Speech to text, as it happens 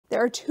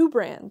There are two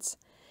brands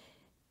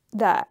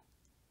that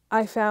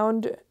I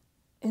found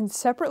in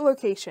separate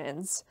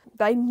locations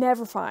that I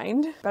never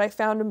find, but I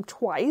found them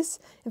twice.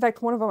 In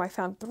fact, one of them I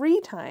found 3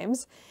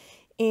 times.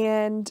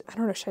 And I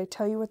don't know, should I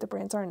tell you what the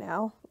brands are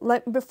now?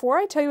 Before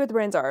I tell you what the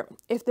brands are,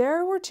 if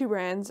there were 2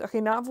 brands,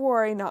 okay, not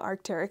Vuori, not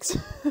Arc'teryx,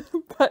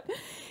 but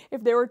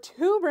if there were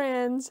 2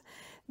 brands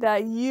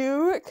that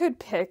you could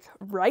pick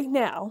right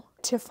now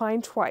to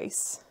find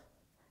twice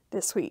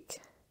this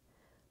week,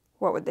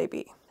 what would they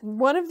be?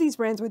 One of these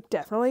brands would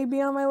definitely be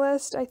on my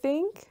list, I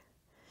think.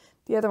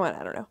 The other one,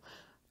 I don't know.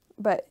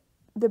 But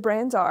the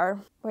brands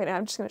are, wait,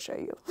 I'm just going to show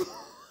you.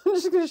 I'm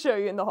just going to show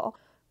you in the haul.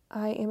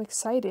 I am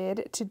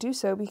excited to do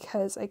so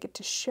because I get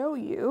to show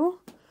you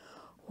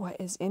what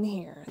is in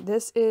here.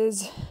 This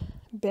is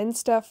bin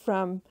stuff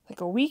from like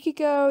a week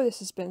ago. This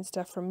has been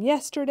stuff from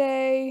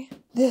yesterday.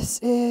 This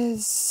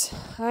is,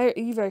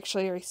 you've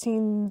actually already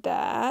seen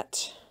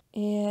that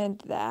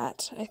and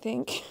that, I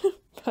think,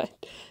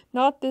 but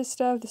not this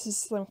stuff. This is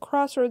some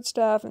Crossroads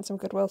stuff and some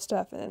Goodwill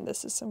stuff, and then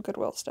this is some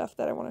Goodwill stuff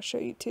that I want to show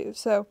you too.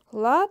 So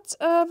lots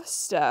of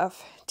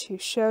stuff to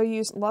show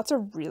you, lots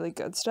of really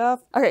good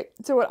stuff. Okay,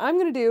 so what I'm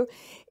going to do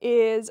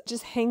is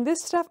just hang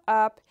this stuff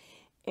up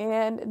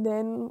and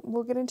then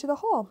we'll get into the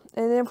haul.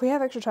 And then if we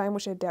have extra time,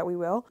 which I doubt we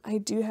will, I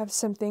do have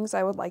some things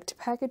I would like to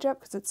package up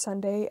because it's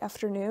Sunday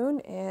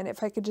afternoon, and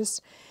if I could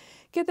just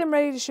get them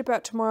ready to ship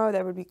out tomorrow,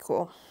 that would be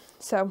cool.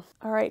 So,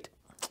 all right,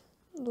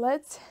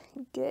 let's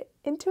get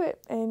into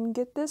it and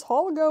get this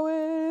haul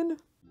going.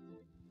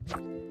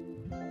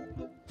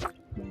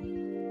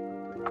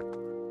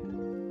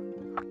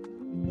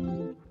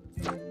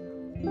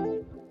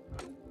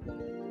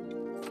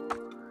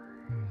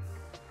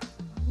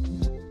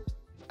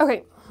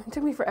 Okay, it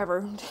took me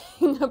forever to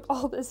hang up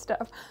all this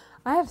stuff.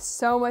 I have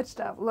so much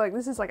stuff. Look,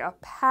 this is like a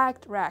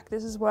packed rack.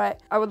 This is what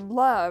I would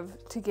love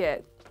to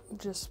get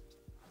just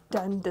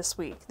done this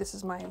week. This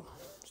is my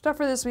stuff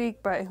for this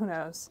week, but who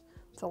knows?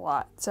 It's a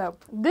lot. So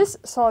this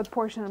solid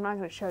portion I'm not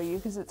going to show you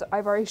because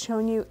I've already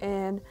shown you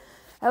in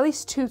at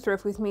least 2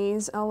 Thrift With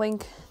Me's. I'll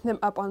link them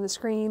up on the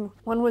screen.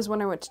 One was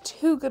when I went to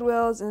 2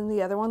 Goodwills, and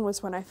the other one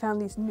was when I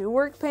found these new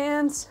work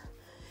pants,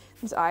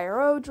 this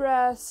IRO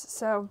dress.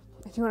 So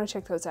if you want to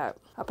check those out,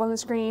 up on the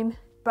screen.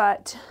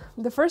 But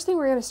the first thing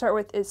we're going to start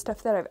with is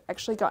stuff that I've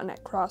actually gotten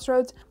at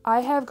Crossroads. I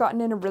have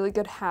gotten in a really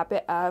good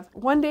habit of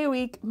 1 day a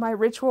week. My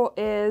ritual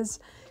is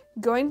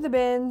going to the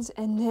bins,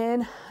 and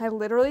then I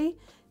literally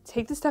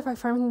take the stuff I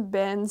find from the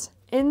bins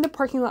in the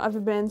parking lot of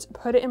the bins,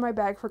 put it in my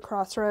bag for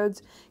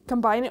Crossroads,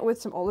 combine it with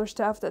some older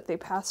stuff that they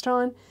passed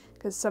on,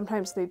 because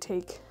sometimes they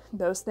take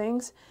those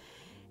things,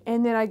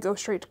 and then I go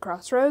straight to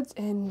Crossroads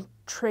and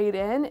trade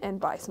in and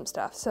buy some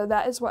stuff. So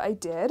that is what I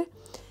did.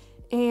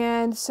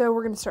 And so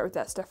we're going to start with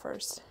that stuff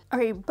first.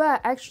 Okay, but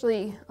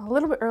actually a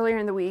little bit earlier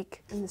in the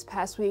week, in this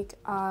past week,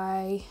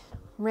 I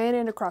ran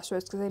into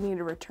Crossroads because I needed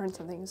to return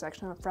something. It was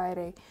actually on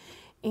Friday.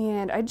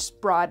 And I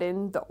just brought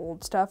in the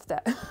old stuff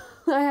that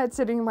I had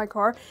sitting in my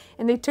car.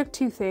 And they took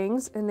 2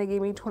 things and they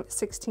gave me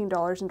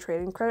 $16 in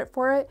trading credit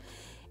for it.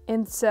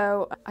 And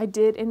so I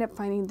did end up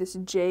finding this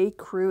J.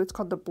 Crew. It's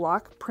called the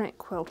Block Print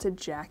Quilted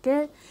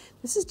Jacket.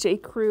 This is J.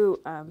 Crew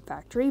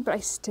factory, but I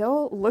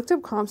still looked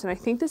up comps and I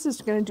think this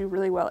is going to do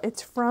really well.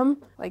 It's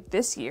from like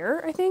this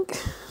year, I think,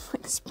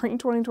 like spring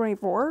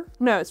 2024.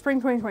 No, it's spring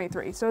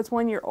 2023. So it's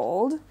 1 year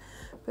old,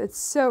 but it's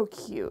so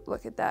cute.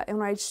 Look at that. And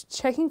when I was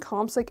checking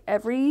comps, like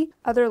every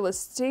other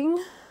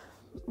listing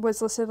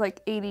was listed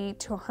like $80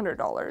 to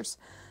 $100.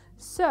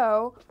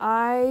 So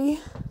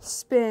I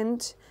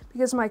spent,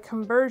 because of my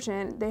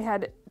conversion, they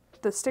had,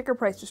 the sticker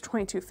price was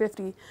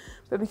 $22.50,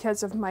 but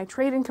because of my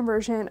trade-in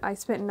conversion, I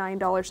spent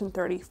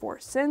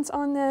 $9.34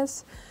 on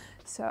this.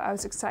 So I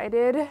was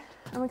excited.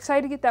 I'm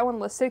excited to get that one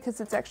listed because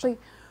it's actually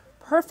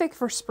perfect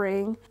for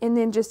spring. And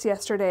then just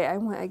yesterday, I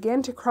went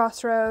again to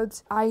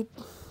Crossroads. I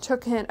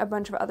took in a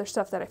bunch of other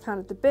stuff that I found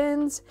at the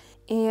bins,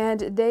 and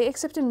they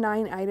accepted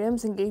 9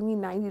 items and gave me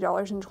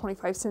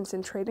 $90.25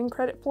 in trade-in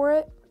credit for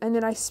it. And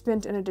then I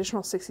spent an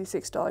additional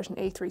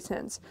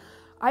 $66.83.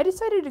 I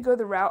decided to go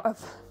the route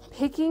of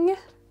picking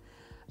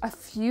a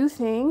few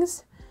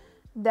things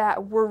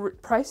that were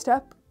priced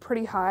up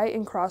pretty high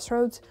in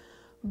Crossroads,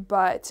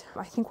 but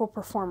I think will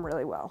perform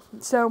really well.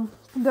 So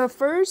the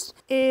first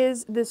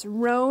is this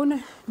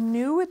Roan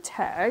New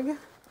Tag.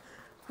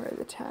 Where are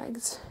the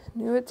tags?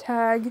 New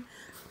Tag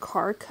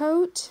car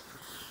coat.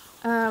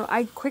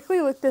 I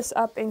quickly looked this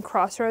up in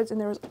Crossroads, and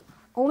there was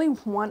only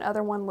one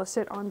other one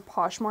listed on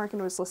Poshmark,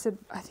 and it was listed,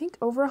 I think,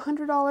 over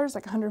 $100,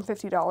 like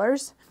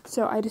 $150.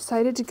 So I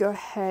decided to go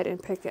ahead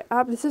and pick it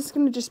up. This is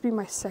going to just be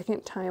my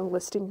second time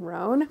listing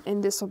Roan,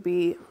 and this will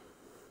be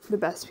the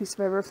best piece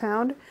I've ever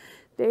found.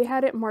 They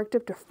had it marked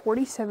up to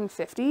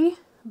 $47.50,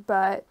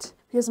 but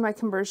because of my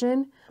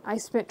conversion, I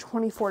spent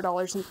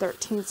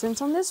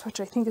 $24.13 on this, which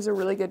I think is a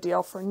really good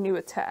deal for a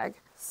new tag.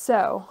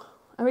 So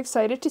I'm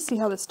excited to see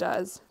how this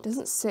does. It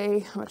doesn't say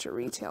how much it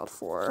retailed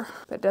for,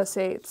 but it does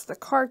say it's the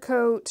car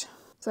coat.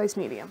 size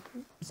medium.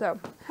 So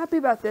happy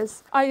about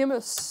this. I am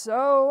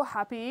so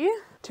happy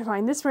to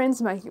find this brand.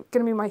 It's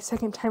gonna be my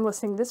second time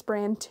listing this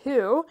brand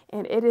too.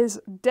 And it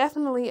is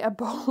definitely a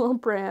Bolo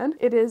brand.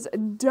 It is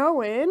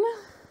Doen.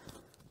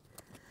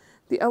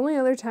 The only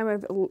other time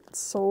I've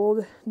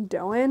sold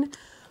Doen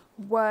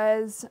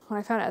was when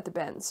I found it at the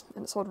bins,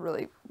 and it sold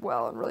really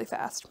well and really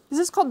fast. This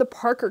is called the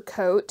Parker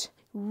coat.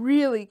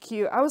 Really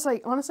cute. I was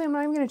like, honestly, I'm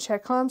not even gonna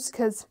check comps,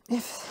 because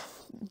if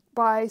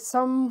by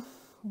some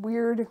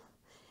weird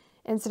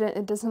incident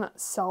it does not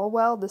sell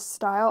well, this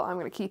style, I'm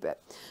gonna keep it,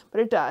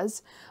 but it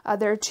does.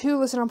 There are two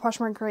listed on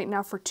Poshmark right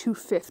now for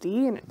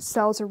 $250, and it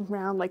sells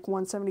around like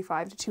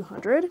 $175 to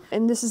 $200,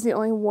 and this is the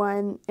only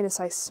one in a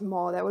size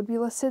small that would be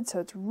listed, so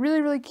it's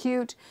really, really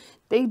cute.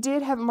 They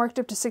did have it marked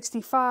up to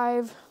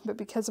 $65, but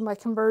because of my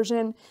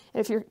conversion, and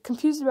if you're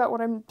confused about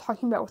what I'm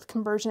talking about with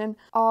conversion,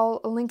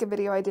 I'll link a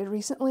video I did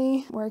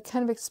recently where I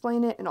kind of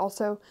explain it, and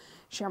also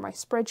share my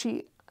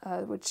spreadsheet,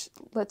 which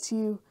lets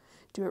you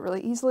do it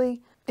really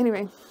easily.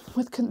 Anyway,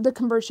 with the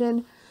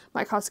conversion,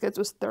 my cost of goods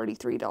was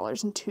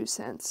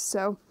 $33.02.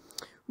 So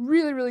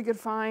really, really good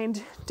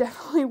find.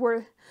 Definitely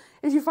worth,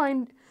 if you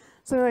find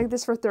something like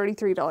this for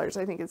 $33,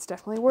 I think it's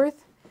definitely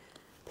worth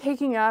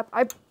picking up.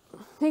 I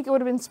think it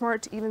would have been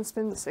smart to even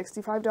spend the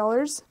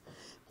 $65,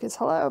 because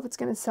hello, if it's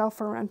going to sell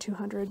for around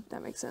 $200,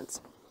 that makes sense.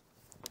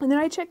 And then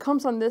I checked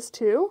comps on this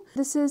too.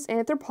 This is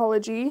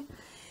Anthropologie,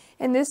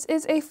 and this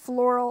is a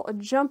floral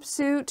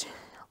jumpsuit.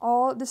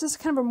 This is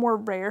kind of a more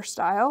rare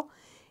style,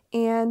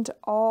 and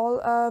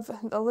all of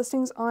the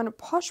listings on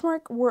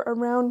Poshmark were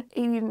around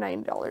 $80 to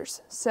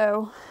 $90.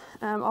 So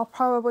I'll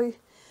probably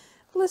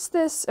list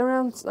this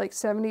around like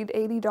 $70 to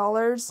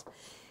 $80,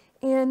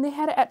 and they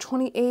had it at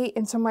 $28,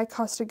 and so my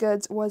cost of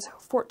goods was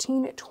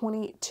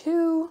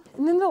 $14.22.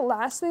 And then the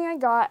last thing I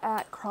got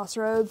at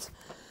Crossroads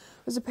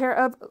was a pair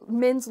of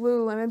men's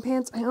Lululemon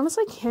pants. I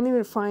honestly can't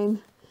even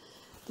find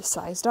the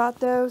size dot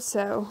though,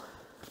 so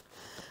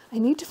I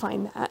need to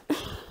find that.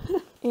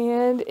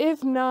 And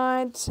if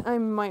not, I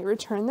might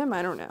return them.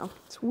 I don't know.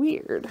 It's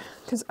weird,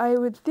 because I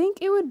would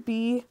think it would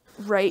be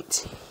right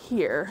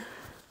here,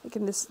 like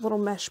in this little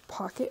mesh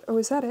pocket. Oh,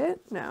 is that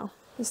it? No.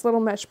 This little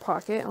mesh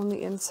pocket on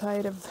the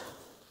inside of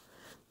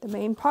the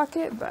main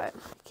pocket, but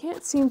I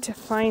can't seem to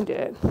find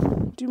it.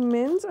 Do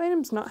men's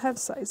items not have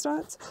size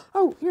dots?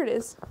 Oh, here it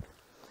is.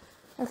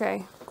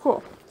 Okay,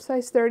 cool.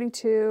 Size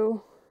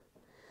 32.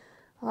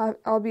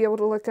 I'll be able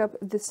to look up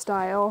the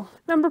style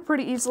number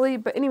pretty easily,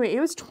 but anyway, it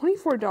was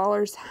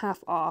 $24 half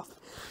off,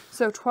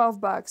 so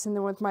 $12, and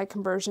then with my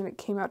conversion it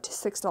came out to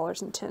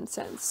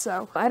 $6.10.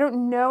 So I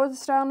don't know what the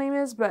style name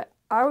is, but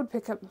I would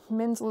pick up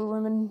men's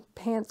Lululemon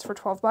pants for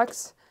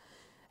 $12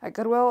 at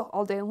Goodwill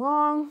all day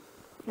long,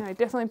 and I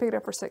definitely picked it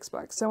up for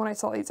 $6. So when I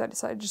saw these, I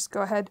decided to just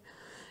go ahead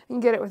and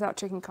get it without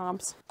checking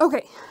comps.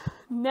 Okay,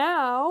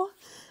 now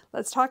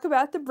let's talk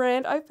about the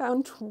brand I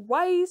found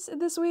twice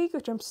this week,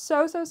 which I'm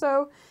so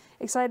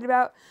excited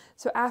about.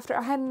 So after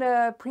I had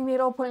a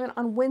prenatal appointment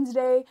on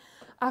Wednesday,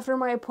 after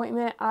my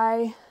appointment,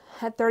 I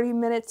had 30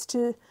 minutes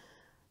to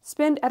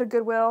spend at a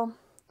Goodwill.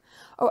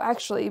 Oh,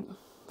 actually,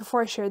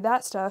 before I shared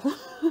that stuff,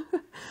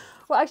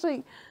 well,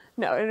 actually,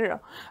 no.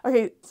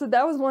 Okay, so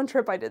that was one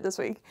trip I did this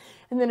week.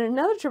 And then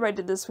another trip I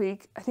did this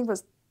week, I think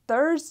was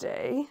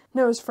Thursday.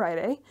 No, it was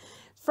Friday.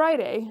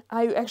 Friday,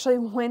 I actually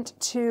went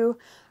to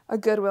a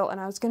Goodwill, and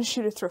I was going to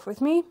shoot a thrift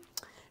with me.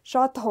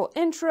 Shot the whole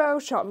intro,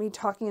 shot me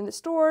talking in the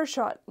store,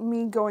 shot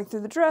me going through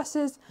the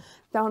dresses,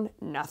 found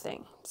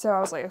nothing. So I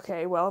was like,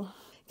 okay, well,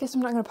 guess I'm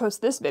not going to post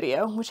this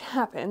video, which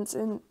happens,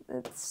 and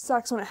it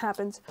sucks when it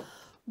happens.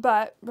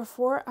 But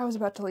before I was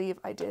about to leave,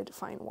 I did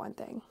find one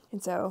thing.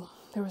 And so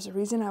there was a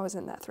reason I was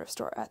in that thrift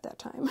store at that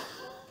time.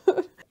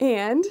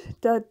 And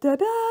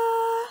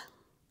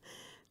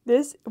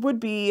this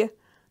would be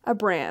a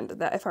brand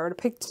that if I were to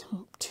pick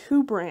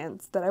two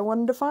brands that I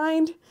wanted to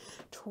find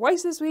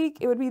twice this week,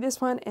 it would be this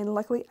one, and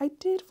luckily I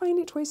did find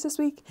it twice this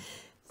week.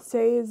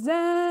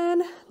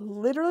 Cezanne.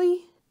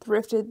 Literally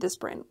thrifted this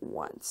brand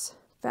once.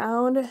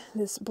 Found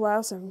this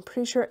blouse, I'm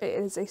pretty sure it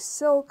is a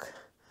silk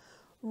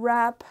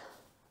wrap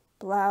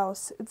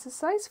blouse. It's a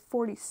size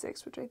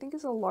 46, which I think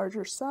is a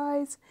larger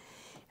size,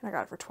 and I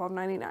got it for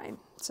 $12.99.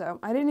 So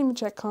I didn't even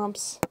check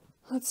comps.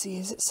 Let's see,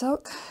 is it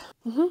silk?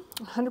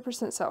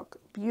 100% silk.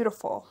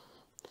 Beautiful.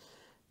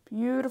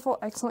 Beautiful,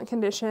 excellent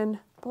condition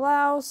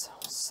blouse.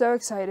 So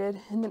excited.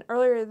 And then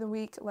earlier in the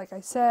week, like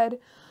I said,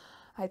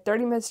 I had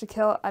 30 minutes to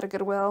kill at a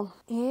Goodwill,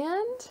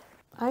 and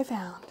I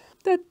found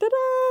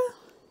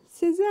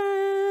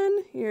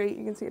Cezanne. Here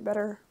you can see it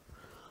better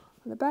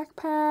on the back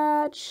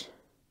patch.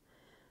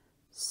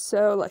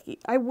 So lucky.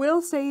 I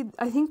will say,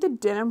 I think the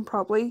denim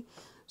probably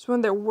is one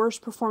of their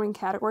worst performing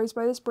categories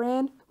by this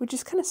brand, which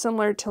is kind of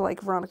similar to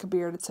like Veronica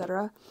Beard,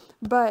 etc.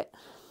 But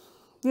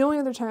the only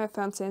other time I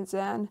found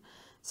Cezanne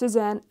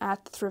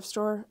at the thrift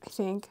store, I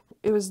think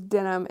it was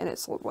denim, and it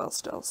sold well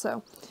still.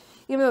 So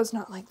even though it's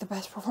not like the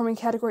best performing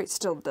category, it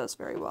still does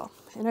very well.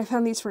 And I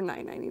found these for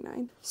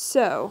 $9.99.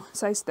 So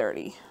size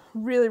 30,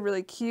 really,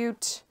 really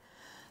cute.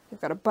 They've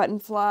got a button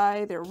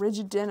fly, they're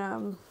rigid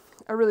denim,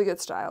 a really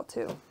good style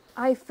too.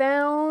 I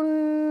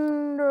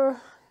found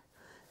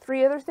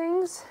 3 other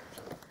things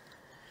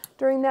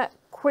during that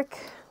quick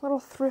little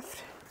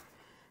thrift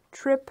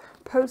trip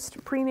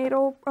post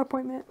prenatal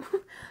appointment.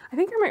 I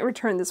think I might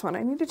return this one.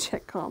 I need to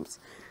check comps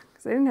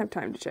because I didn't have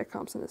time to check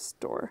comps in the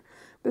store.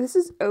 But this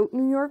is Oat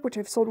New York, which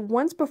I've sold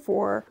once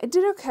before. It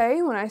did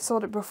okay when I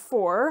sold it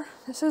before.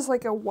 This is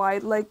like a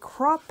wide leg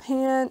crop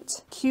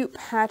pant, cute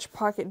patch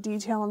pocket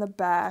detail on the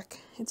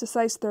back. It's a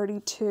size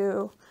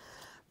 32.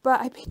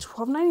 But I paid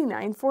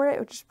 $12.99 for it,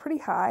 which is pretty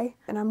high.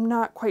 And I'm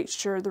not quite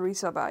sure the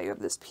resale value of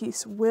this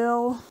piece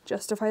will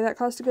justify that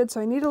cost of goods.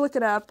 So I need to look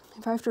it up.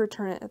 If I have to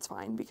return it, it's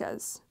fine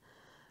because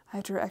I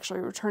have to actually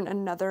return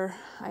another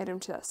item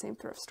to that same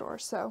thrift store.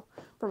 So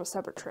from a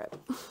separate trip.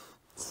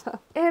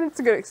 And it's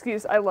a good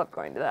excuse. I love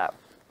going to that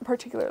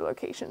particular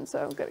location,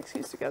 so good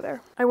excuse to go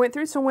there. I went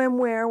through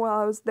swimwear while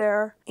I was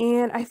there,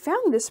 and I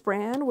found this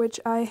brand, which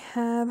I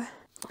had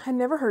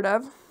never heard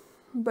of,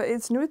 but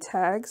it's new with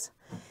tags.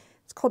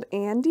 It's called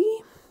Andy,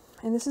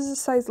 and this is a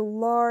size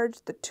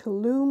large, the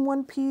Tulum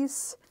one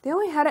piece. They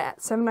only had it at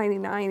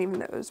 $7.99, even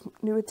though it was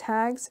new with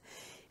tags.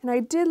 And I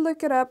did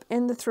look it up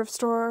in the thrift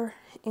store,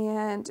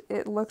 and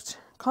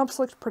comps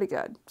looked pretty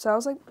good. So I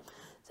was like,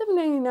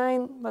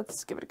 $7.99,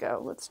 let's give it a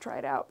go. Let's try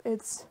it out.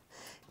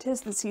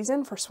 Tis the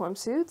season for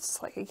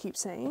swimsuits, like I keep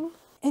saying.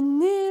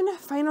 And then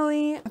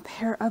finally, a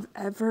pair of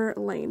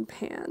Everlane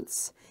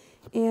pants.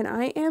 And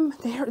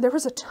there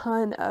was a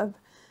ton of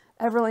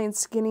Everlane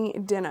skinny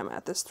denim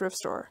at this thrift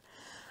store.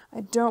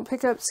 I don't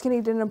pick up skinny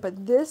denim,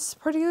 but this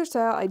particular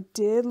style, I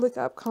did look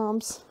up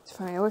comps. It's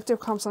funny, I looked up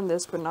comps on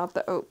this, but not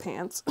the oat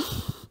pants.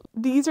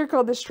 These are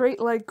called the straight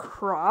leg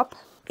crop.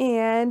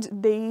 And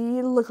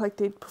they look like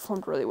they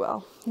performed really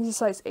well. He's a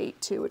size 8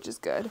 too, which is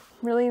good.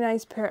 Really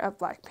nice pair of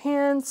black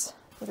pants.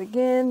 But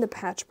again, the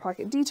patch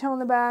pocket detail on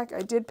the back. I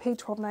did pay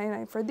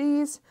 $12.99 for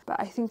these, but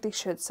I think they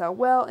should sell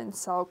well and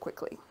sell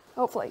quickly.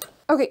 Hopefully.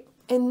 Okay,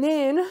 and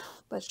then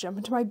let's jump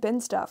into my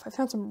bin stuff. I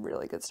found some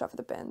really good stuff at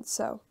the bin,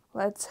 so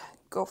let's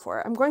go for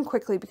it. I'm going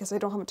quickly because I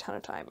don't have a ton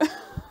of time.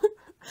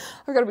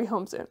 I've got to be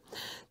home soon.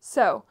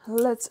 So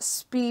let's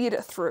speed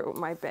through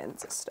my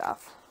bins of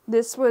stuff.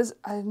 This was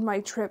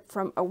my trip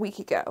from a week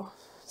ago.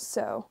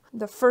 So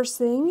the first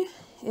thing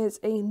is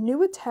a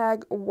new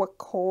tag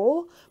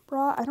Wacol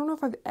bra. I don't know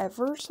if I've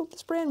ever sold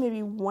this brand,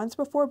 maybe once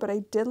before, but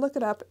I did look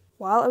it up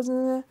while I was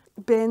in the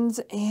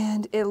bins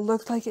and it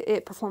looked like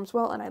it performs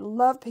well. And I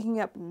love picking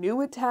up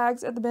new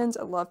tags at the bins.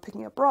 I love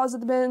picking up bras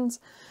at the bins.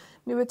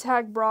 New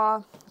tag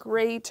bra,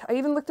 great. I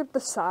even looked up the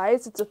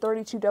size. It's a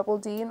 32 double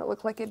D and it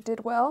looked like it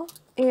did well.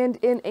 And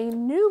in a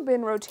new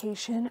bin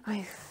rotation,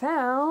 I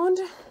found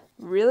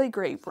really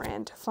great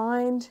brand to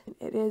find.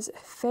 It is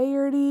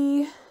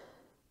Faherty.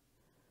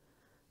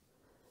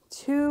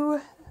 2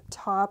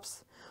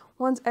 tops.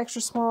 One's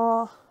extra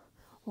small,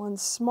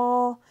 one's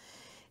small,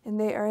 and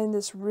they are in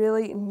this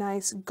really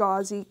nice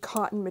gauzy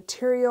cotton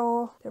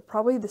material. They're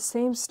probably the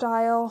same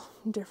style,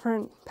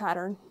 different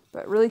pattern,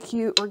 but really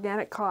cute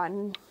organic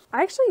cotton.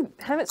 I actually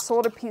haven't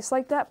sold a piece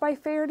like that by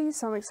Faherty,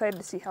 so I'm excited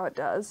to see how it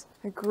does.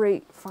 A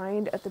great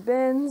find at the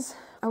bins.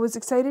 I was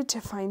excited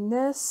to find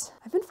this.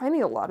 I've been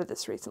finding a lot of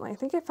this recently. I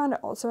think I found it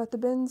also at the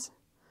bins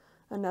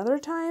another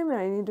time and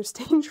I need to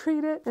stain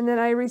treat it. And then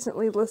I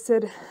recently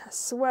listed a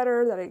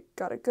sweater that I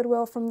got at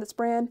Goodwill from this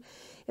brand.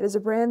 It is a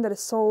brand that is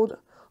sold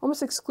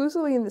almost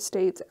exclusively in the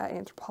States at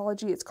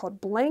Anthropologie. It's called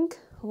Blank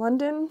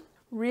London.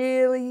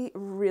 Really,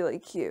 really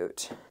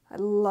cute. I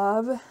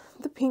love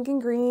the pink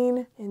and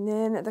green and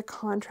then the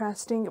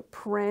contrasting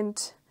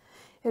print.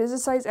 It is a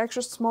size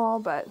extra small,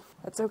 but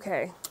that's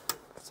okay,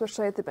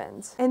 especially at the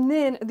bins. And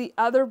then the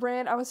other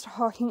brand I was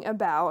talking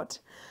about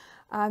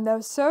that I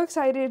was so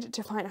excited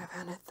to find, I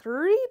found it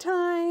 3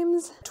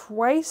 times,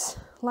 twice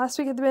last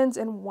week at the bins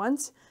and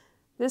once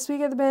this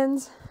week at the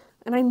bins.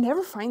 And I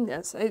never find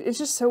this. It's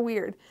just so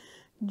weird.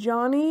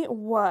 Johnny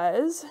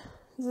Was,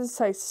 this is a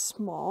size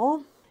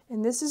small.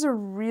 And this is a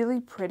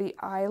really pretty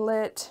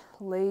eyelet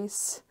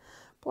lace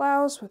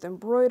blouse with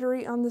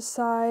embroidery on the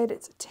side.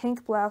 It's a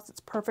tank blouse.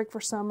 It's perfect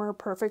for summer,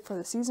 perfect for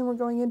the season we're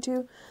going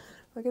into.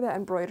 Look at that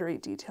embroidery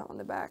detail on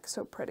the back,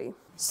 so pretty.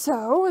 So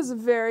I was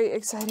very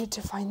excited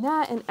to find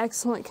that in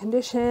excellent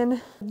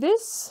condition.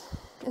 This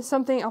is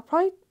something I'll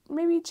probably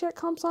maybe check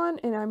comps on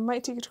and I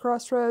might take it to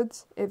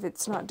Crossroads if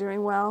it's not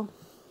doing well.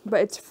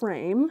 But it's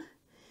frame,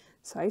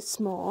 size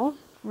small,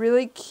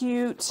 really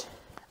cute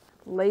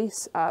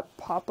lace up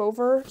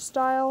popover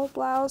style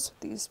blouse.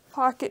 These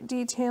pocket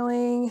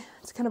detailing,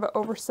 it's kind of an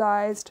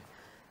oversized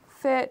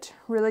fit,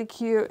 really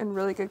cute and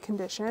really good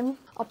condition.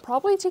 I'll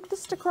probably take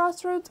this to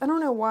Crossroads. I don't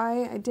know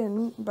why I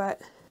didn't,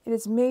 but it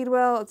is made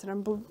well. It's an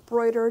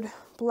embroidered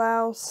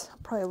blouse. I'll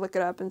probably look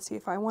it up and see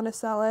if I want to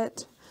sell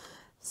it.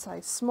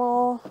 Size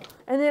small.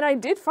 And then I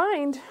did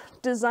find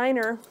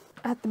designer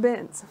at the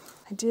bins.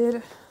 I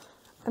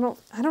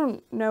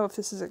don't know if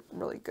this is a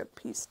really good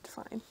piece to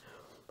find.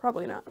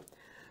 Probably not.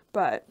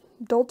 But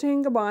Dolce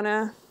 &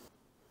 Gabbana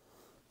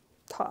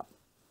top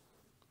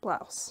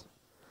blouse.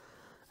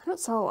 I don't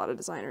sell a lot of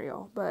designer,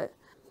 y'all, but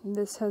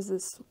this has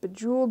this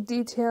bejeweled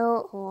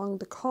detail along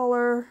the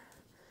collar.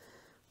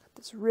 Got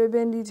This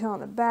ribbon detail on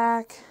the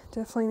back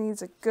definitely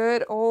needs a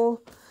good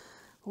old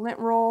lint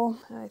roll.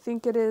 I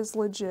think it is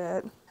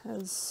legit.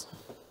 Has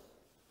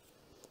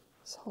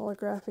this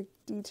holographic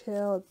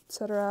detail,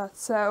 etc.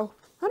 So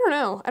I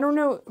don't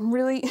know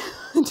really.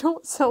 I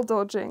don't sell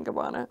Dolce &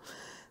 Gabbana,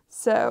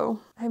 so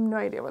I have no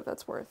idea what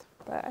that's worth,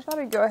 but I thought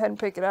I'd go ahead and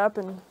pick it up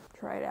and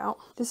try it out.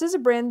 This is a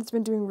brand that's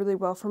been doing really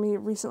well for me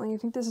recently. I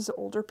think this is an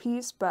older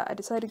piece, but I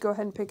decided to go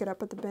ahead and pick it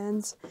up at the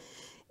bins.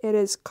 It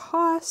is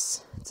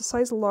COS. It's a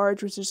size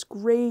large, which is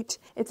great.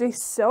 It's a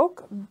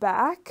silk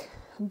back,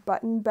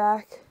 button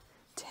back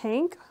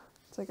tank.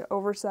 It's like an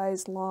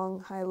oversized long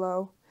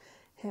high-low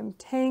hem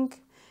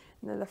tank.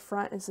 And then the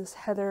front is this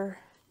heather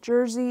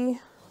jersey.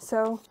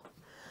 So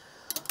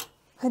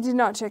I did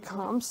not check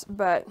comps,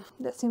 but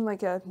that seemed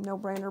like a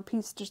no-brainer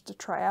piece just to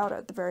try out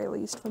at the very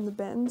least from the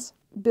bins.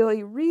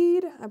 Billy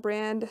Reed,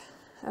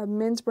 a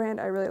men's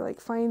brand I really like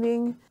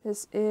finding.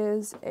 This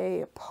is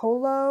a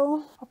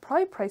polo. I'll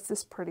probably price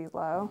this pretty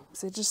low.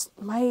 So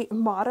my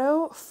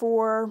motto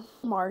for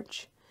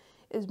March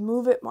is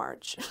move it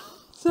March.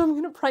 So I'm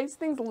gonna price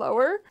things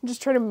lower and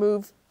just try to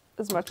move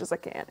as much as I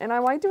can. And I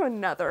might do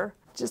another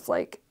just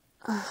like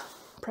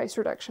price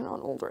reduction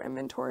on older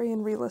inventory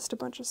and relist a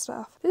bunch of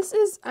stuff. This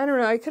is, I don't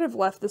know, I could have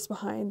left this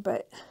behind,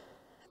 but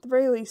at the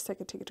very least I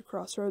could take it to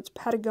Crossroads.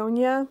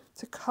 Patagonia.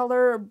 It's a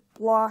color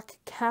block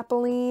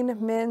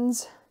Capeline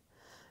men's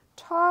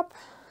top.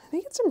 I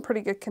think it's in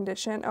pretty good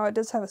condition. Oh, it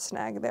does have a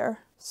snag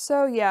there.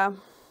 So yeah,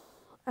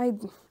 I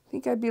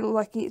think I'd be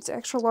lucky. It's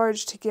extra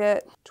large to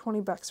get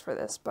 20 bucks for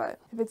this, but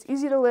if it's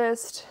easy to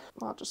list,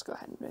 well, I'll just go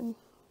ahead and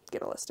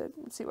get it listed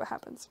and see what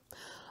happens.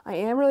 I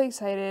am really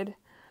excited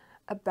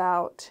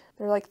about,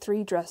 there are like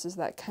 3 dresses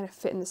that kind of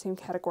fit in the same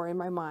category in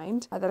my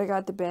mind that I got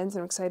at the bins,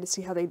 and I'm excited to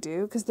see how they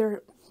do, because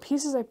they're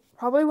pieces I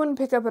probably wouldn't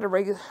pick up at a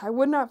regular, I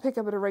would not pick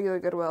up at a regular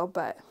Goodwill,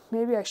 but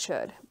maybe I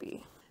should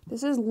be.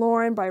 This is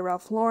Lauren by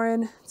Ralph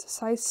Lauren. It's a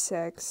size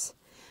 6.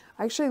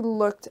 I actually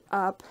looked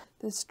up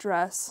this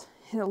dress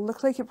and it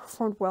looked like it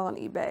performed well on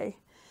eBay.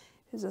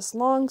 Is this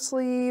long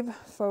sleeve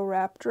faux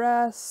wrap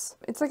dress.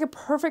 It's like a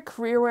perfect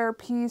career wear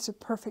piece, a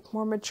perfect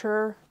more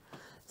mature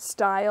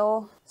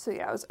style. So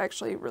yeah, I was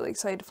actually really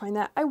excited to find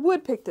that. I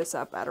would pick this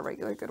up at a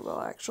regular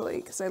Goodwill actually,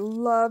 because I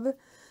love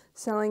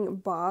selling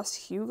Boss,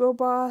 Hugo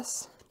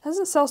Boss. It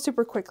doesn't sell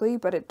super quickly,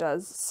 but it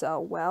does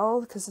sell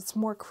well because it's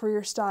more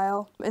career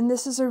style. And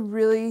this is a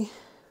really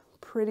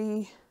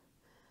pretty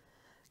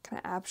kind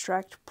of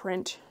abstract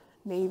print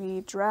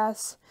navy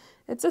dress.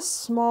 It's a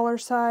smaller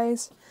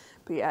size,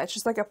 but yeah, it's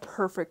just like a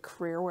perfect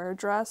career wear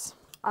dress.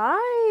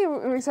 I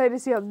am excited to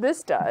see how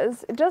this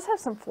does. It does have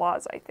some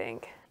flaws, I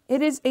think.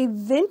 It is a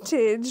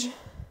vintage,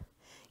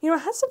 you know,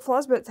 it has some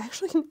flaws, but it's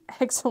actually in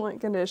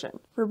excellent condition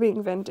for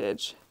being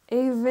vintage.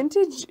 A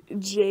vintage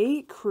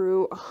J.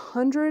 Crew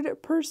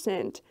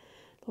 100%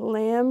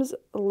 lamb's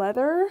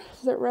leather,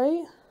 is that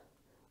right?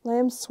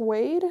 Lamb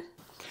suede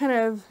kind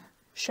of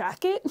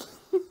shacket.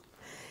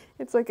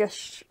 It's like a,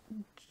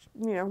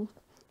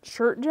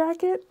 shirt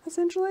jacket,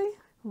 essentially.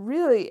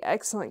 Really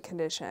excellent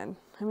condition.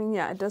 I mean,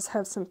 yeah, it does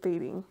have some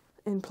fading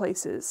in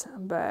places,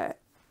 but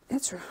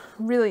it's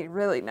really,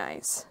 really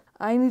nice.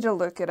 I need to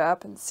look it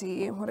up and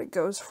see what it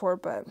goes for,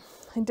 but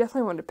I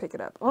definitely wanted to pick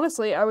it up.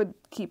 Honestly, I would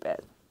keep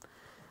it.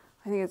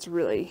 I think it's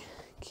really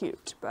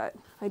cute, but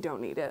I don't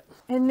need it.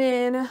 And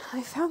then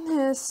I found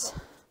this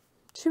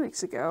 2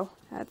 weeks ago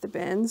at the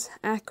bins,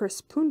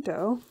 Acris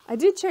Punto. I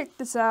did check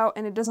this out,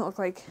 and it doesn't look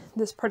like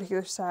this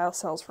particular style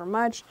sells for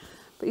much,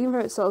 but even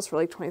if it sells for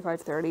like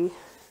 $25-$30, I'd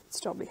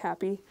still be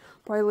happy.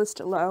 Probably list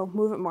it low,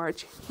 move it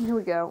March. Here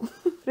we go.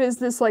 It is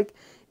this like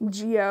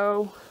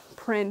geo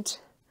print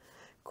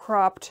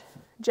cropped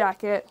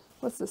jacket.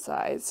 What's the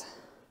size?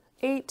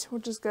 8,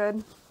 which is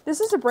good.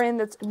 This is a brand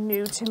that's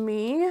new to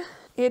me.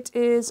 It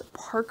is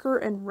Parker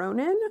and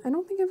Ronan. I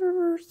don't think I've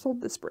ever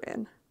sold this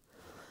brand.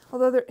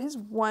 Although there is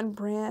one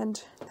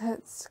brand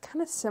that's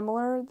kind of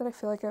similar that I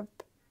feel like I've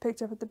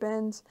picked up at the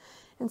bins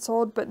and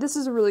sold, but this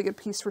is a really good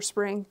piece for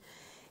spring.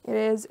 It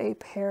is a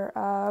pair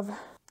of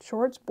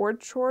shorts,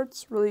 board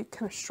shorts, really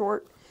kind of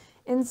short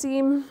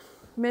inseam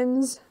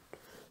men's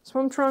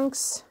swim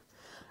trunks.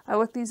 I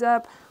looked these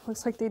up.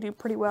 Looks like they do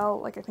pretty well,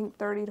 like I think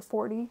 30 to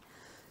 40.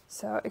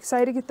 So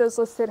excited to get those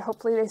listed.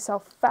 Hopefully they sell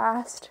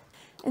fast.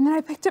 And then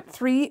I picked up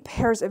 3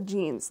 pairs of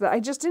jeans that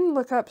I just didn't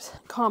look up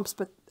comps,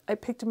 but I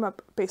picked them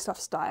up based off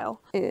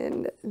style.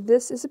 And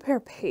this is a pair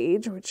of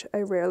Page, which I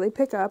rarely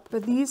pick up,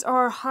 but these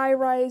are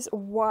high-rise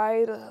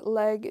wide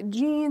leg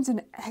jeans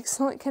in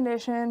excellent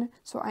condition.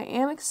 So I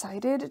am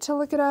excited to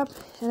look it up.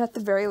 And at the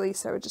very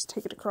least, I would just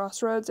take it to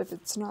Crossroads if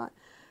it's not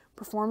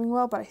performing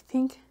well, but I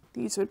think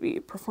these would be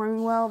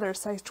performing well. They're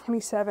size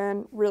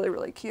 27, really,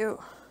 really cute.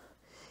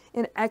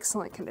 In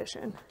excellent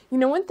condition. You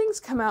know when things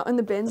come out in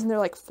the bins and they're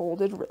like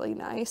folded really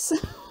nice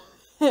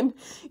and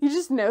you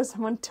just know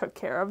someone took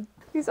care of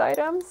these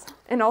items.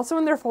 And also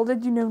when they're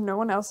folded, you know no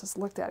one else has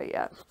looked at it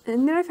yet.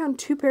 And then I found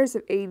 2 pairs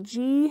of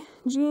AG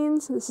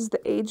jeans. This is the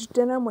aged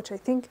denim, which I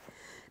think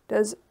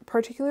does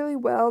particularly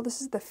well. This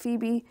is the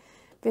Phoebe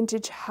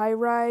vintage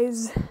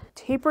high-rise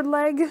tapered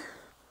leg.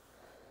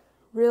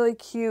 Really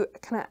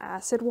cute kind of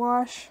acid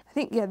wash. I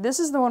think, yeah, this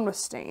is the one with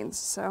stains.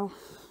 So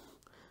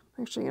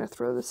I'm actually going to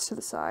throw this to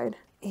the side.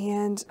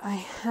 And I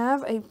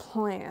have a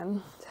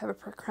plan to have a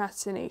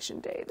procrastination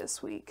day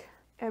this week.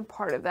 And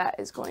part of that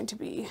is going to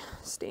be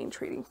stain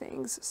treating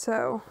things.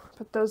 So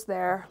put those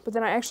there. But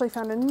then I actually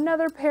found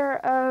another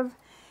pair of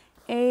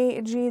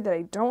AG that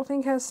I don't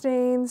think has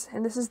stains.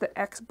 And this is the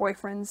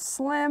Ex-Boyfriend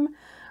Slim.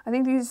 I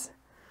think these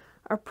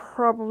are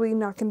probably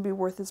not going to be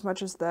worth as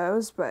much as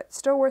those, but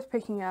still worth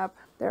picking up.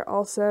 They're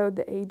also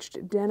the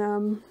aged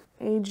denim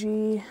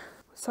AG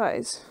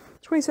size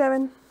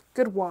 27.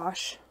 Good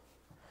wash.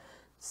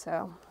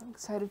 So I'm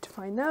excited to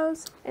find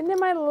those. And then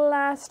my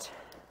last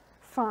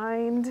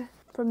find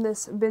from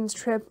this bins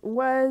trip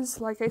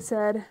was, like I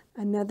said,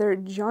 another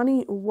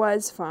Johnny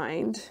Was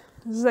find.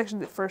 This is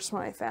actually the first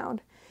one I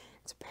found.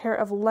 It's a pair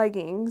of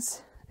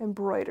leggings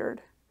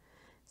embroidered.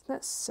 Isn't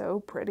that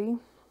so pretty?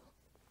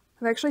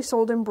 I've actually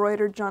sold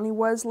embroidered Johnny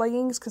Was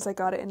leggings because I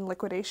got it in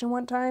liquidation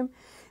one time.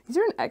 These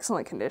are in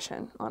excellent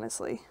condition,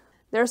 honestly.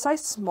 They're a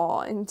size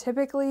small, and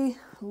typically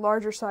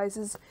larger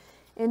sizes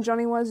in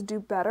Johnny Was do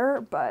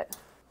better, but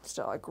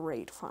still a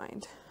great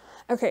find.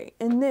 Okay,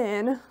 and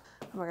then,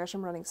 oh my gosh,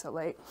 I'm running so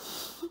late.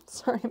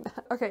 Sorry,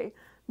 Matt. Okay,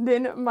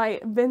 then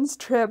my bins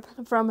trip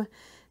from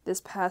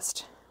this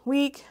past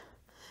week,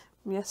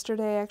 from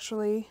yesterday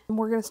actually. And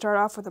we're gonna start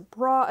off with a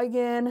bra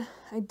again.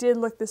 I did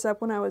look this up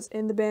when I was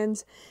in the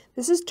bins.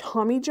 This is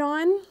Tommy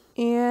John,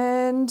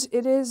 and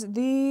it is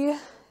the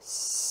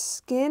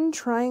second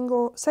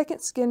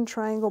skin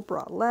triangle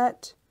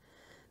bralette.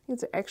 I think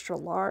it's an extra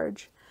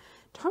large.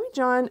 Tommy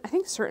John, I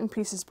think certain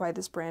pieces by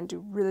this brand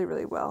do really,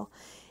 really well.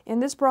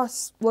 And this bra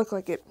looked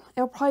like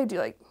it'll probably do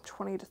like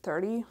 20 to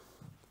 30,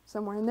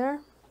 somewhere in there.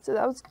 So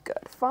that was a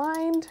good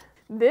find.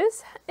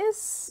 This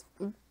is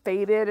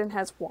faded and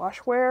has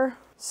wash wear,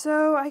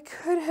 so I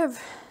could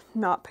have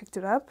not picked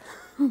it up,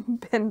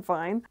 been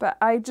fine, but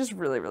I just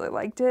really, really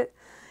liked it.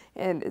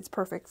 And it's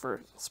perfect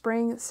for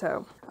spring,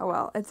 so oh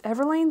well. It's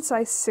Everlane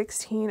size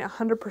 16,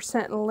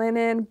 100%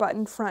 linen,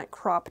 button front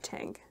crop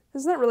tank.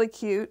 Isn't that really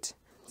cute?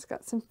 It's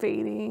got some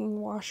fading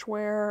wash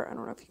wear. I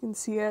don't know if you can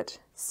see it.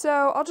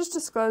 So I'll just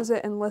disclose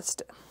it and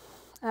list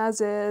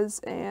as is,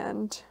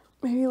 and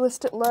maybe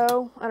list it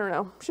low. I don't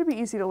know. Should be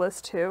easy to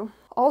list too.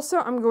 Also,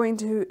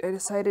 I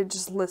decided to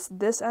just list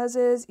this as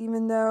is,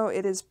 even though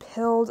it is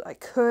pilled. I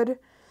could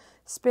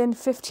spend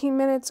 15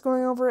 minutes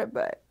going over it,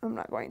 but I'm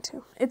not going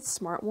to. It's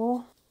smart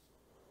wool.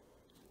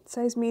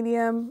 Size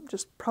medium,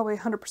 just probably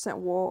 100%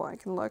 wool. I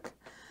can look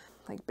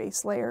like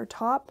base layer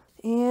top.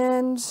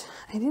 And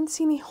I didn't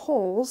see any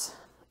holes.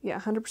 Yeah,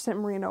 100%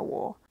 merino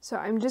wool. So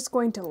I'm just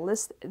going to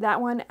list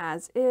that one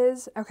as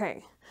is.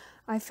 Okay,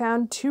 I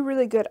found two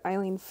really good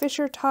Eileen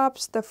Fisher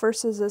tops. The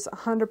first is this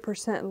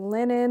 100%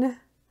 linen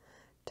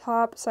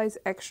top, size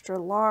extra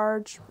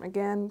large.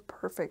 Again,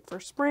 perfect for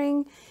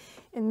spring.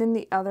 And then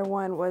the other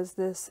one was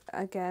this,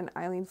 again,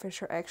 Eileen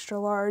Fisher extra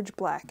large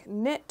black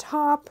knit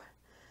top.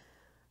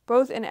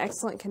 Both in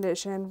excellent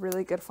condition,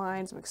 really good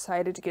finds. I'm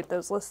excited to get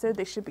those listed.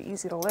 They should be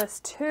easy to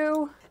list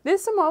too.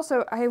 This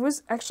I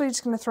was actually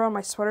just gonna throw in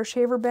my sweater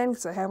shaver bin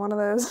because I have one of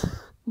those,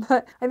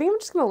 but I think I'm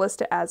just gonna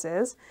list it as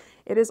is.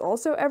 It is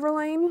also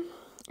Everlane.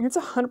 It's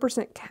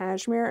 100%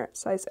 cashmere,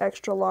 size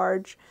extra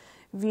large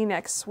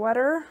V-neck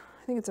sweater.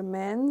 I think it's a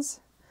men's.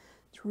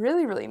 It's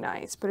really, really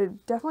nice, but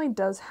it definitely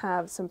does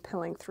have some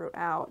pilling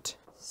throughout.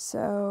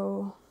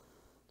 So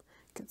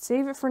I could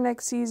save it for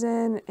next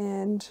season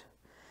and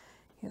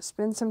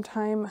spend some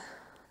time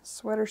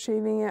sweater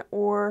shaving it,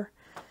 or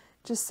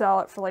just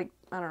sell it for like,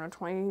 I don't know,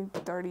 $20,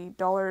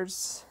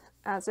 $30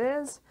 as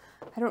is.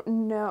 I don't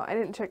know. I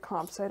didn't check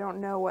comps, so I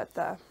don't know what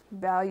the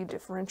value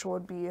differential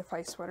would be if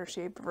I sweater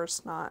shaved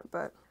versus not,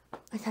 but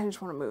I kind of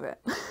just want to move it.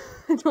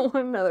 I don't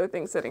want another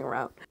thing sitting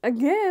around.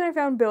 Again, I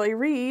found Billy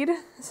Reed.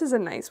 This is a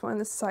nice one.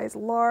 This is size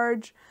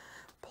large,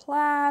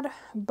 plaid,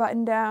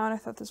 button down. I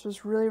thought this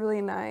was really,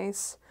 really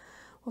nice.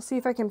 We'll see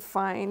if I can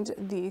find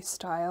the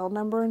style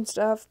number and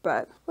stuff,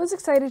 but I was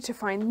excited to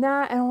find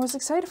that, and I was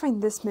excited to find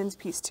this men's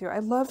piece too. I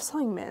love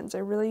selling men's. I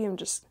really am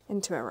just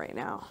into it right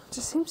now. It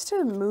just seems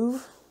to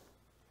move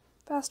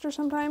faster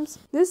sometimes.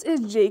 This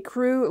is J.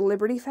 Crew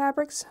Liberty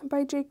Fabrics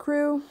by J.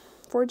 Crew,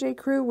 for J.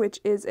 Crew, which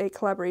is a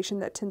collaboration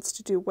that tends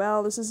to do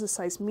well. This is a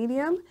size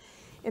medium.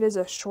 It is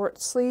a short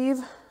sleeve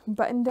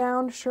button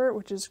down shirt,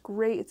 which is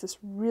great. It's this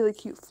really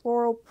cute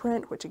floral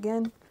print, which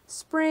again,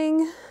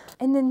 spring.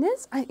 And then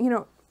this,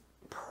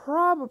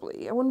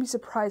 probably, I wouldn't be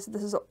surprised if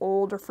this is an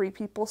old or free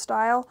people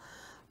style,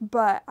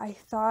 but I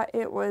thought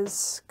it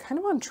was kind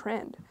of on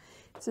trend.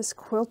 It's this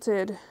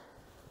quilted,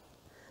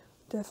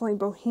 definitely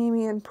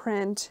bohemian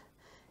print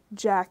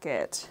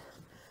jacket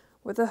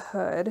with a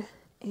hood,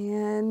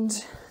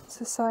 and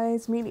it's a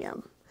size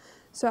medium.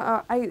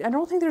 So I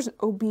don't think there's an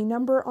OB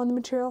number on the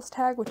materials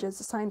tag, which is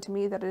a sign to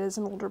me that it is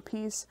an older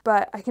piece,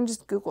 but I can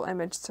just Google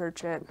image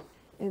search it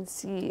and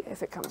see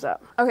if it comes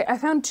up. Okay, I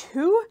found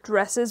two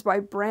dresses by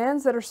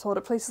brands that are sold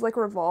at places like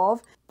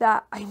Revolve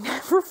that I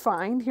never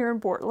find here in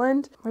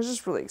Portland. I was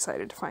just really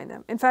excited to find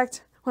them. In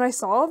fact, When I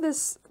saw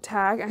this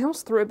tag, I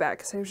almost threw it back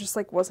because I was just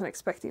like, wasn't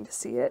expecting to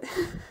see it.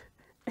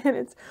 And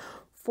it's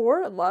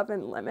For Love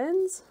and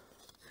Lemons.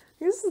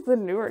 This is the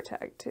newer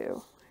tag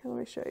too. Here, let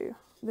me show you.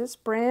 This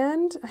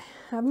brand I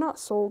have not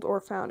sold or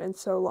found in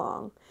so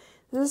long.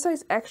 This is a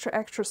size extra,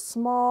 extra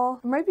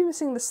small. I might be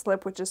missing the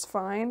slip, which is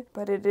fine,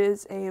 but it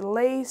is a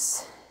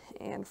lace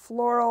and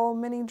floral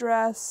mini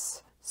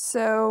dress.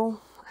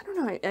 So I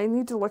don't know, I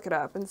need to look it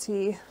up and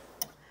see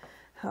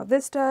how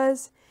this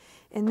does.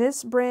 And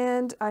this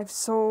brand I've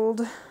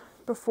sold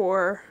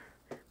before,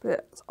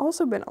 but it's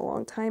also been a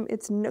long time.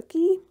 It's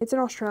Nookie. It's an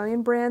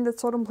Australian brand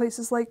that's sold in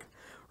places like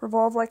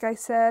Revolve, like I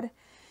said.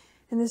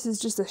 And this is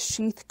just a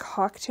sheath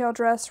cocktail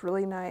dress,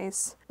 really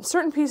nice.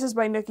 Certain pieces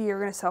by Nookie are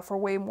gonna sell for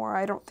way more.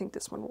 I don't think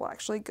this one will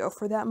actually go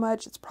for that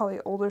much. It's probably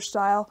older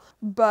style,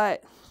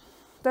 but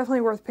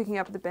definitely worth picking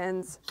up at the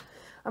bins.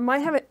 I might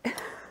have a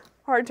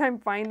hard time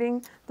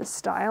finding the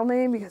style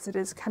name because it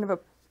is kind of a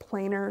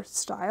plainer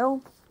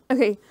style.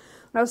 Okay.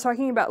 When I was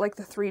talking about like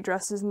the 3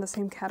 dresses in the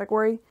same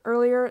category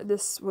earlier,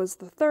 this was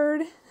the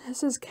third.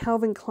 This is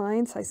Calvin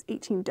Klein size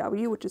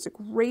 18W, which is a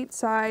great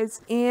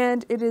size.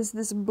 And it is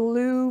this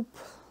blue,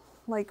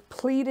 like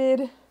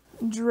pleated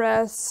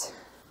dress.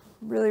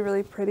 Really,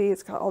 really pretty.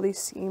 It's got all these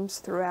seams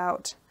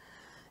throughout.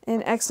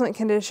 In excellent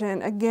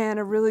condition. Again,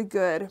 a really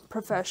good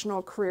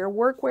professional career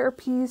workwear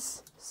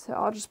piece. So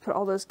I'll just put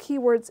all those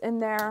keywords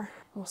in there.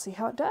 We'll see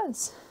how it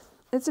does.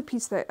 It's a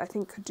piece that I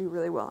think could do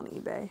really well on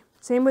eBay.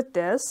 Same with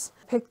this.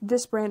 Picked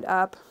this brand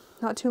up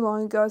not too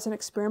long ago as an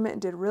experiment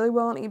and did really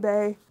well on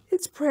eBay.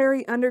 It's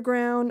Prairie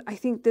Underground. I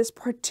think this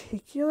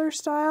particular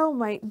style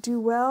might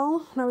do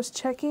well when I was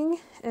checking,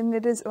 and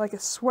it is like a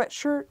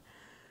sweatshirt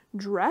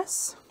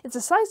dress. It's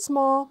a size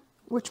small,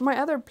 which my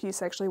other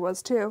piece actually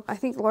was too. I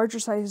think larger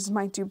sizes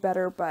might do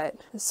better,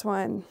 but this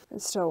one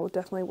is still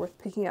definitely worth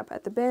picking up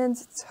at the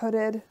bins. It's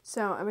hooded.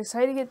 So I'm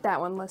excited to get that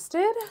one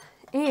listed.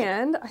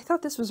 And I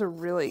thought this was a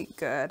really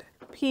good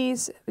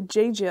piece.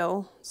 J.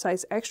 Jill,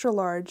 size extra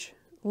large,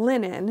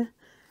 linen,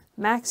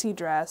 maxi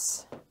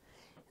dress,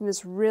 and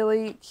this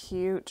really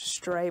cute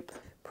stripe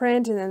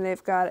print. And then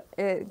they've got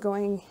it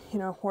going, you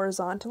know,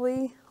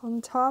 horizontally on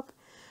the top.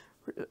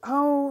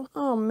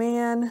 Oh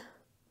man.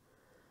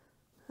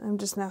 I'm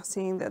just now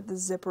seeing that the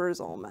zipper is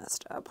all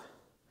messed up.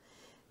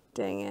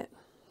 Dang it.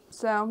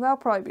 So that'll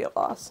probably be a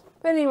loss.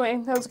 But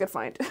anyway, that was a good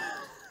find.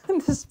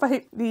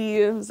 Despite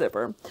the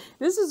zipper.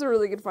 This is a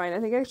really good find. I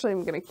think actually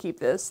I'm going to keep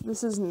this.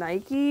 This is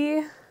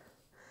Nike,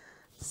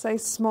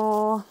 size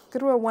small.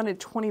 Goodwill wanted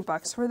 20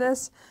 bucks for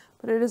this,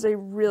 but it is a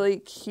really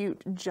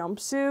cute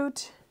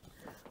jumpsuit.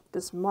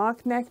 This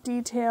mock neck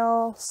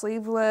detail,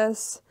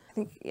 sleeveless. I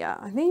think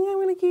I'm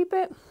going to keep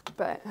it,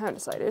 but I haven't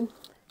decided.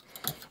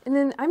 And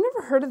then I've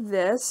never heard of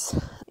this.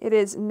 It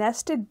is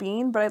Nested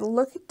Bean, but I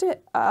looked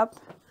it up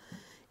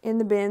in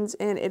the bins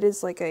and it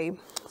is like a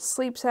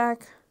sleep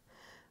sack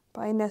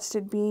by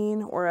Nested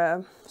Bean, or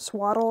a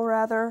swaddle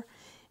rather,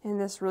 in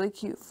this really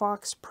cute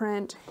fox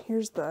print.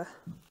 Here's the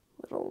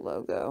little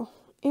logo.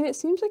 And it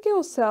seems like it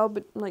will sell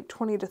but like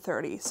 20 to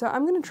 30. So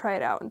I'm going to try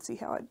it out and see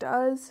how it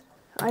does.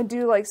 I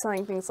do like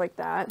selling things like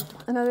that.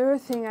 Another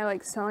thing I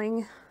like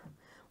selling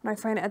when I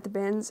find it at the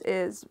bins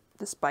is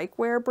this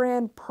bikewear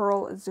brand,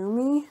 Pearl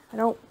Izumi. I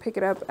don't pick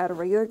it up at a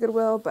regular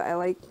Goodwill, but I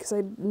like, because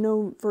I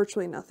know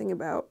virtually nothing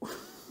about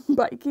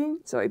biking,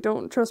 so I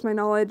don't trust my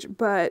knowledge,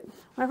 but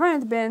when I find it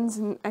at the bins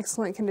in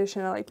excellent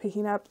condition, I like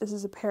picking up. This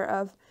is a pair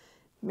of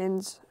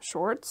men's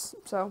shorts,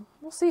 so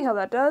we'll see how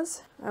that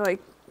does. I like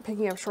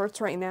picking up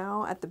shorts right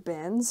now at the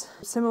bins.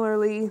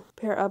 Similarly,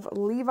 a pair of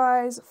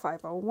Levi's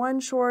 501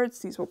 shorts.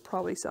 These will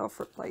probably sell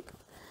for like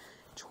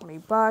 20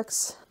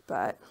 bucks,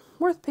 but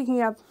worth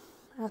picking up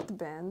at the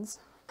bins.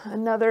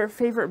 Another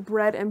favorite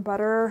bread and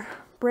butter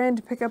brand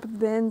to pick up at the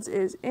bins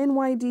is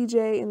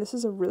NYDJ, and this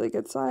is a really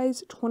good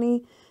size,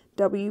 20W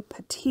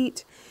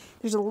petite.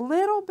 There's a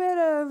little bit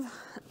of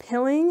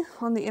pilling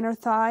on the inner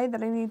thigh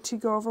that I need to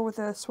go over with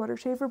a sweater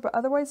shaver, but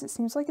otherwise it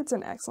seems like it's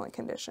in excellent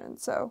condition.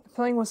 So the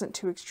pilling wasn't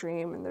too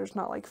extreme and there's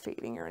not like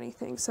fading or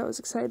anything. So I was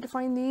excited to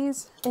find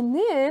these. And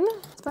then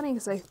it's funny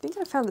because I think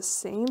I found the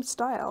same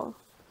style,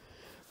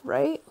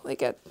 right?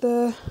 Like at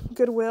the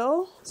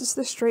Goodwill. Is this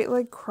the straight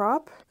leg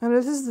crop? Oh no,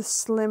 this is the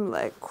slim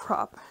leg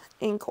crop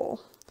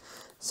ankle.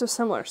 So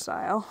similar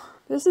style.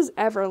 This is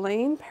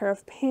Everlane, pair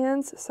of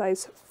pants,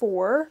 size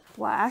 4,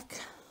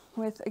 black,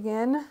 with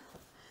again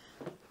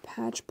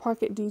patch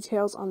pocket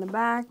details on the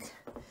back,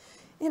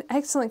 in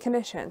excellent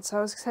condition. So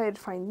I was excited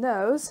to find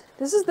those.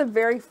 This is the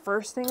very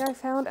first thing I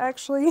found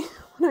actually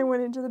when I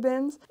went into the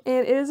bins,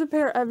 and it is a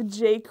pair of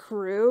J.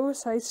 Crew,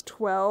 size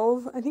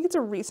 12. I think it's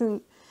a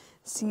recent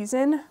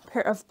season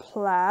pair of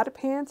plaid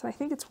pants, and I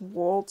think it's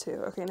wool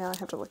too. Okay, now I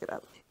have to look it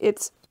up.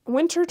 It's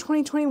winter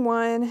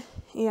 2021.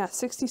 Yeah,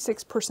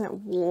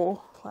 66%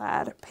 wool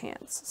plaid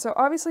pants. So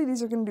obviously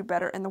these are going to do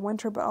better in the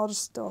winter, but I'll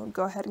just still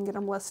go ahead and get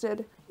them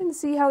listed and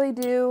see how they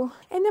do.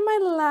 And then my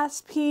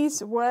last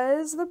piece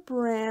was the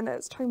brand I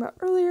was talking about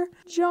earlier.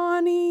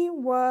 Johnny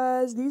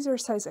was, these are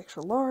size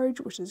extra large,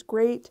 which is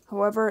great.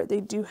 However,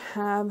 they do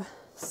have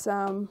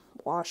some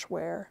wash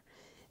wear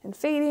and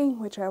fading,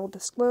 which I will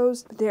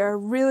disclose. But they are a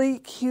really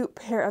cute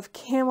pair of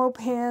camo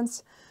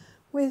pants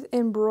with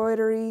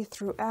embroidery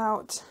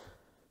throughout.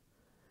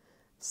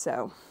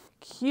 So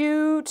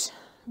cute,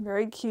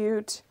 very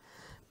cute.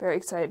 Very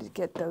excited to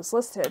get those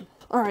listed.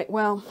 All right,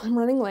 well, I'm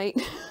running late.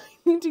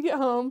 I need to get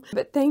home.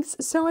 But thanks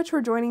so much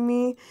for joining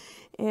me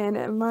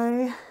in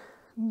my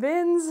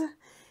bins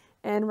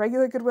and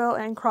regular Goodwill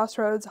and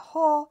Crossroads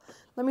haul.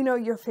 Let me know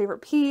your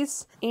favorite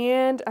piece,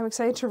 and I'm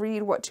excited to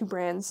read what 2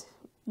 brands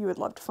you would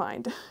love to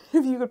find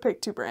if you could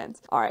pick 2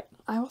 brands. All right,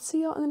 I will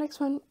see y'all in the next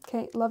one.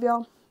 Okay, love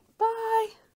y'all.